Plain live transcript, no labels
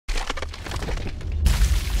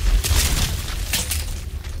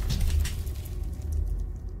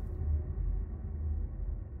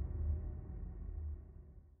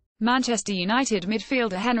Manchester United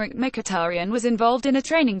midfielder Henrikh Mkhitaryan was involved in a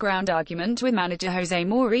training ground argument with manager Jose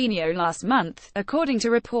Mourinho last month, according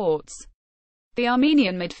to reports. The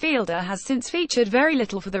Armenian midfielder has since featured very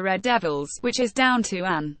little for the Red Devils, which is down to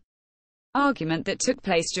an argument that took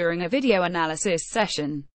place during a video analysis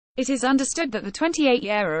session. It is understood that the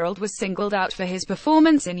 28-year-old was singled out for his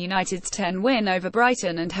performance in United's 10 win over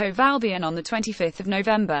Brighton and Hove Albion on the 25th of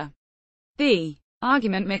November. The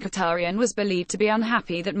argument: Mkhitaryan was believed to be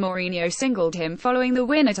unhappy that Mourinho singled him following the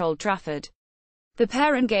win at Old Trafford. The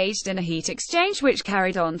pair engaged in a heat exchange which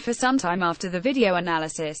carried on for some time after the video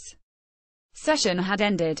analysis session had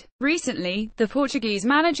ended. Recently, the Portuguese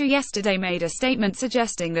manager yesterday made a statement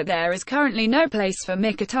suggesting that there is currently no place for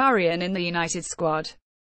Mkhitaryan in the United squad.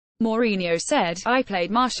 Mourinho said, "I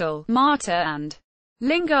played Martial, Mata and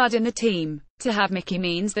Lingard in the team. To have Micki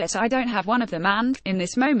means that I don't have one of them and, in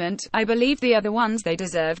this moment, I believe the other ones they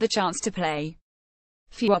deserve the chance to play."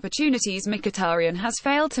 Few opportunities. Mkhitaryan has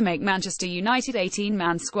failed to make Manchester United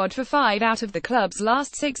 18-man squad for 5 out of the club's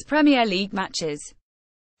last 6 Premier League matches.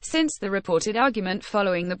 Since the reported argument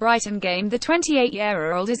following the Brighton game, the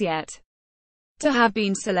 28-year-old is yet to have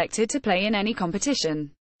been selected to play in any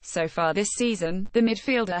competition. So far this season, the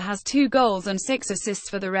midfielder has 2 goals and 6 assists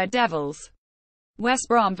for the Red Devils. West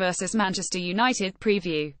Brom vs Manchester United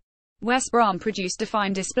preview. West Brom produced a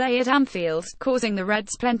fine display at Anfield, causing the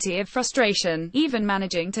Reds plenty of frustration, even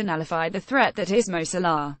managing to nullify the threat that is Mo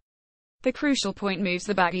Salah. The crucial point moves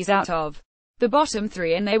the Baggies out of the bottom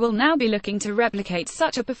 3 and they will now be looking to replicate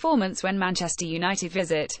such a performance when Manchester United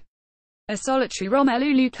visit. A solitary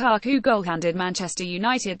Romelu Lukaku goal handed Manchester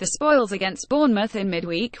United the spoils against Bournemouth in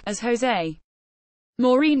midweek, as Jose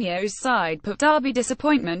Mourinho's side put derby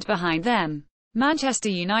disappointment behind them. Manchester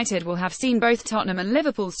United will have seen both Tottenham and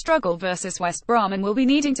Liverpool struggle versus West Brom and will be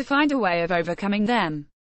needing to find a way of overcoming them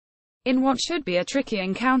in what should be a tricky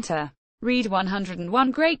encounter. Read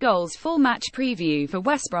 101 Great Goals full match preview for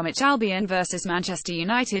West Bromwich Albion vs Manchester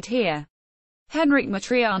United here. Henrikh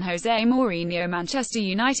Mkhitaryan, Jose Mourinho. Manchester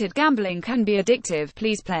United. Gambling can be addictive.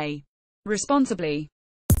 Please play responsibly.